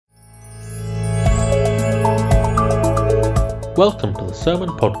Welcome to the Sermon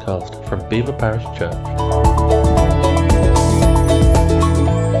Podcast from Belvoir Parish Church.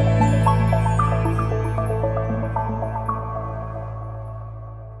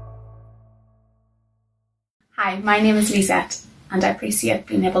 Hi, my name is Lisette and I appreciate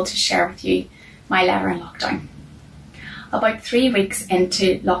being able to share with you my letter in lockdown. About 3 weeks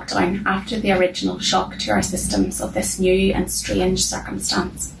into lockdown, after the original shock to our systems of this new and strange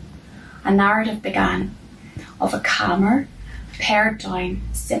circumstance, a narrative began of a calmer, pared down,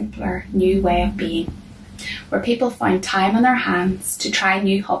 simpler new way of being, where people found time on their hands to try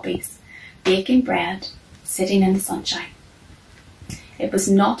new hobbies, baking bread, sitting in the sunshine. It was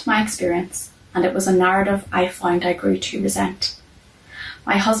not my experience, and it was a narrative I found I grew to resent.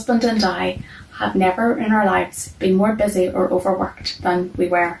 My husband and I had never in our lives been more busy or overworked than we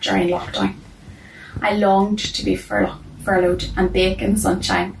were during lockdown. I longed to be furloughed and bake in the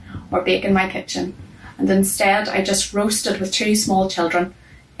sunshine or bake in my kitchen, and instead I just roasted with 2 small children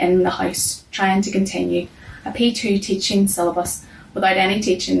in the house, trying to continue a P2 teaching syllabus without any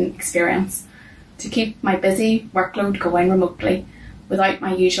teaching experience, to keep my busy workload going remotely without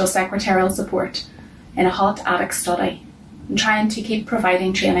my usual secretarial support in a hot attic study, and trying to keep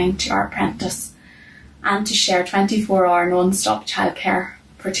providing training to our apprentice and to share 24-hour non-stop childcare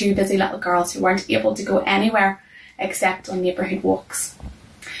for 2 busy little girls who weren't able to go anywhere except on neighbourhood walks.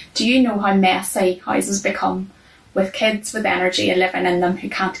 Do you know how messy houses become with kids with energy living in them who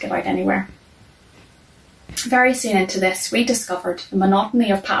can't get out anywhere? Very soon into this, we discovered the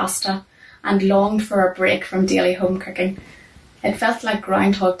monotony of pasta and longed for a break from daily home cooking. It felt like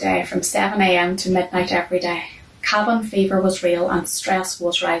Groundhog Day from 7 a.m. to midnight every day. Cabin fever was real and stress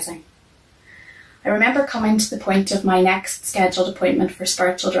was rising. I remember coming to the point of my next scheduled appointment for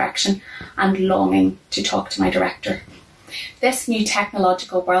spiritual direction and longing to talk to my director. This new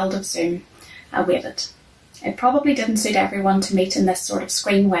technological world of Zoom awaited. It probably didn't suit everyone to meet in this sort of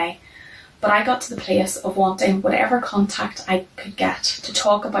screen way, but I got to the place of wanting whatever contact I could get to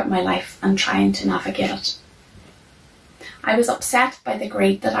talk about my life and trying to navigate it. I was upset by the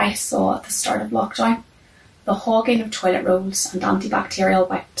greed that I saw at the start of lockdown, the hogging of toilet rolls and antibacterial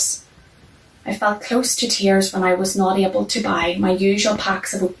wipes. I felt close to tears when I was not able to buy my usual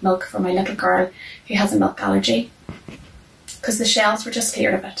packs of oat milk for my little girl who has a milk allergy, because the shelves were just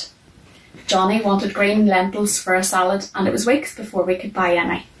cleared of it. Johnny wanted green lentils for a salad, and it was weeks before we could buy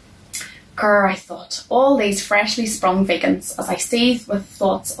any. Grr, I thought, all these freshly sprung vegans, as I seethed with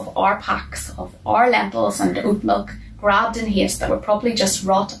thoughts of our packs of our lentils and oat milk grabbed in haste that would probably just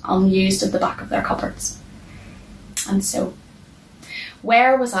rot unused at the back of their cupboards. And so,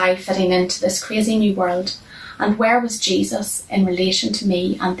 where was I fitting into this crazy new world, and where was Jesus in relation to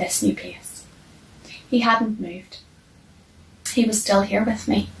me and this new place? He hadn't moved. He was still here with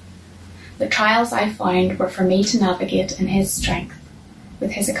me. The trials I found were for me to navigate in his strength,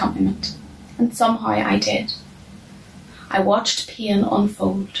 with his accompaniment, and somehow I did. I watched pain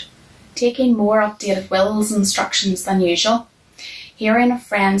unfold, taking more updated wills and instructions than usual, hearing of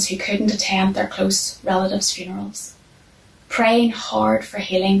friends who couldn't attend their close relatives' funerals, praying hard for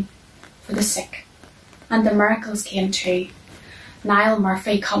healing for the sick, and the miracles came too. Niall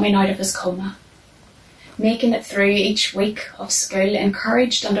Murphy coming out of his coma, making it through each week of school,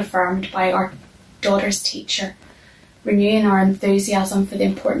 encouraged and affirmed by our daughter's teacher, renewing our enthusiasm for the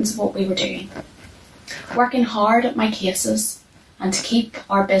importance of what we were doing, working hard at my cases and to keep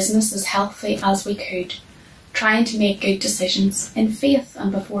our business as healthy as we could, trying to make good decisions in faith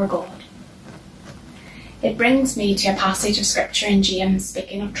and before God. It brings me to a passage of scripture in James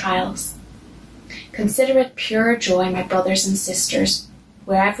speaking of trials. Consider it pure joy, my brothers and sisters,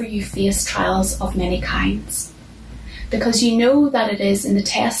 wherever you face trials of many kinds, because you know that it is in the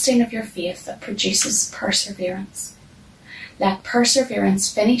testing of your faith that produces perseverance. Let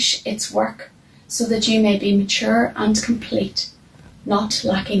perseverance finish its work so that you may be mature and complete, not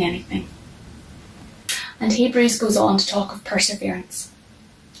lacking anything. And Hebrews goes on to talk of perseverance.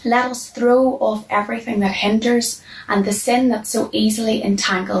 Let us throw off everything that hinders and the sin that so easily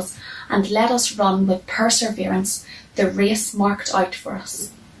entangles, and let us run with perseverance the race marked out for us,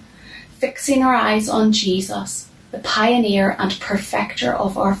 fixing our eyes on Jesus, the pioneer and perfecter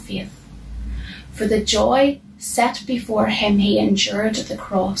of our faith. For the joy set before him he endured the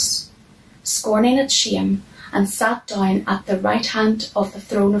cross, scorning its shame, and sat down at the right hand of the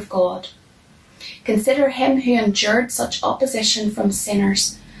throne of God. Consider him who endured such opposition from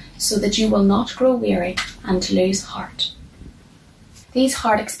sinners, so that you will not grow weary and lose heart. These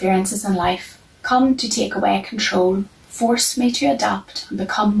hard experiences in life come to take away control, force me to adapt and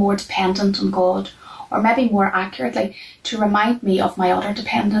become more dependent on God, or maybe more accurately, to remind me of my utter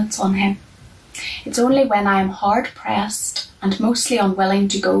dependence on him. It's only when I am hard pressed and mostly unwilling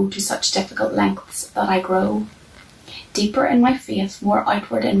to go to such difficult lengths that I grow deeper in my faith, more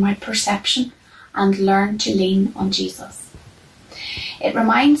outward in my perception, and learn to lean on Jesus. It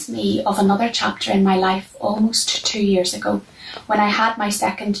reminds me of another chapter in my life almost 2 years ago when I had my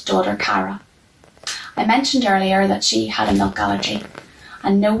second daughter, Cara. I mentioned earlier that she had a milk allergy,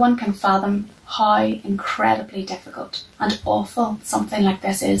 and no one can fathom how incredibly difficult and awful something like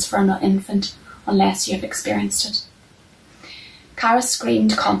this is for an infant unless you have experienced it. Cara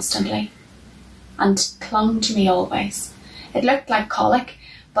screamed constantly and clung to me always. It looked like colic,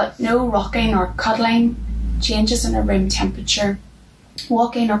 but no rocking or cuddling, changes in her room temperature,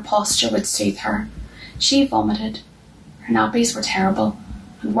 walking or posture would soothe her. She vomited, her nappies were terrible,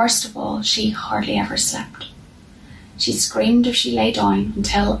 and worst of all, she hardly ever slept. She screamed if she lay down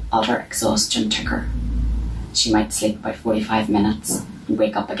until utter exhaustion took her. She might sleep about 45 minutes and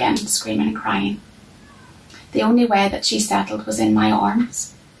wake up again screaming and crying. The only way that she settled was in my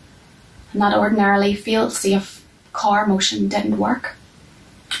arms, and that ordinarily feel-safe car motion didn't work.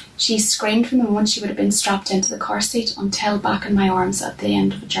 She screamed from the moment she would have been strapped into the car seat until back in my arms at the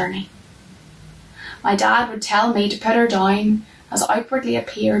end of a journey. My dad would tell me to put her down, as outwardly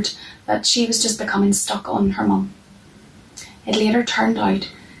appeared that she was just becoming stuck on her mum. It later turned out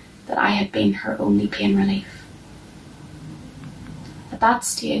that I had been her only pain relief. At that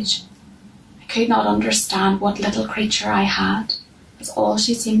stage, I could not understand what little creature I had, as all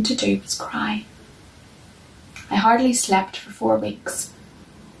she seemed to do was cry. I hardly slept for 4 weeks,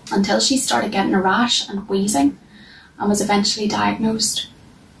 until she started getting a rash and wheezing and was eventually diagnosed.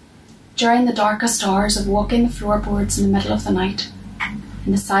 During the darkest hours of walking the floorboards in the middle of the night,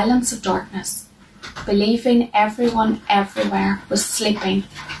 in the silence of darkness, believing everyone everywhere was sleeping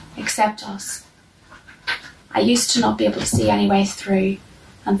except us, I used to not be able to see any way through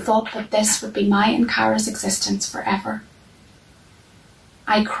and thought that this would be my and Cara's existence forever.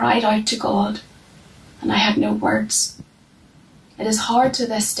 I cried out to God, and I had no words. It is hard to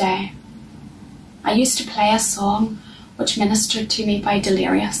this day. I used to play a song which ministered to me by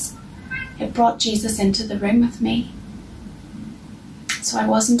Delirious. It brought Jesus into the room with me. So I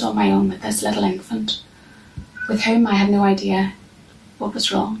wasn't on my own with this little infant, with whom I had no idea what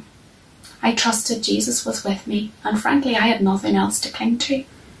was wrong. I trusted Jesus was with me, and frankly I had nothing else to cling to.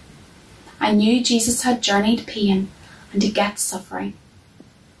 I knew Jesus had journeyed pain, and he gets suffering.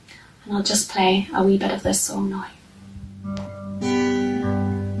 And I'll just play a wee bit of this song now.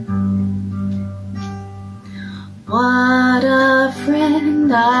 What a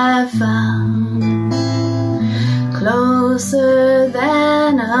friend I found, closer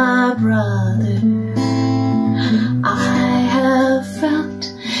than a brother. I have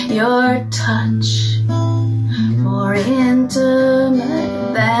felt your touch, more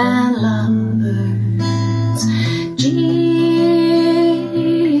intimate than lovers. Jesus,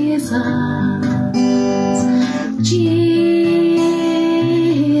 Jesus,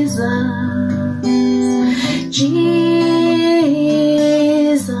 Jesus,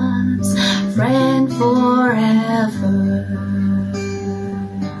 friend forever.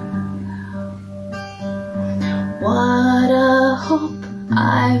 What a hope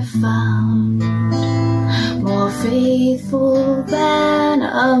I found, more faithful than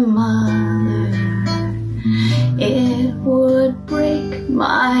a mother. It would break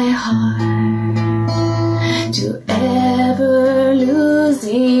my heart to ever lose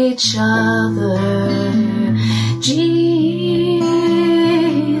each other. Jesus,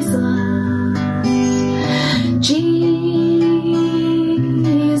 Jesus,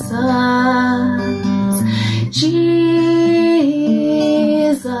 Jesus,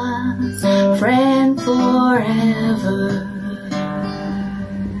 friend forever.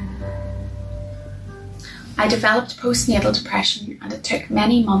 I developed postnatal depression, and it took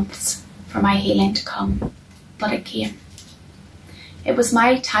many months for my healing to come, but it came. It was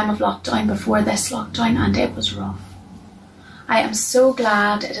my time of lockdown before this lockdown, and it was rough. I am so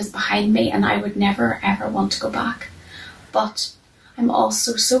glad it is behind me, and I would never ever want to go back. But I'm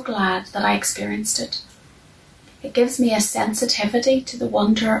also so glad that I experienced it. It gives me a sensitivity to the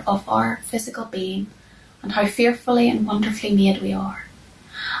wonder of our physical being and how fearfully and wonderfully made we are,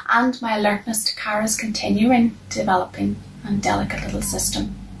 and my alertness to Cara's continuing developing and delicate little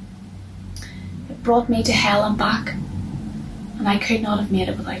system. It brought me to hell and back, and I could not have made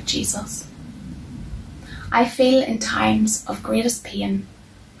it without Jesus. I feel in times of greatest pain,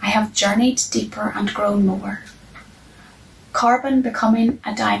 I have journeyed deeper and grown more. Carbon becoming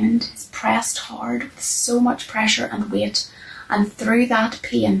a diamond is pressed hard with so much pressure and weight, and through that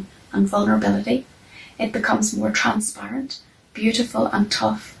pain and vulnerability, it becomes more transparent, beautiful and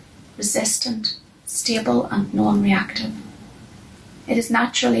tough, resistant, stable and non-reactive. It is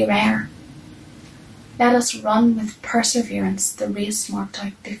naturally rare. Let us run with perseverance the race marked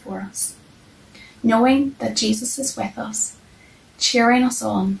out before us, knowing that Jesus is with us, cheering us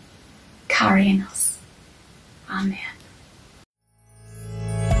on, carrying us. Amen.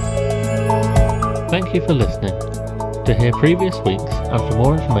 Thank you for listening. To hear previous weeks and for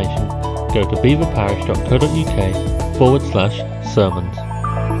more information, go to beaverparish.co.uk/sermons.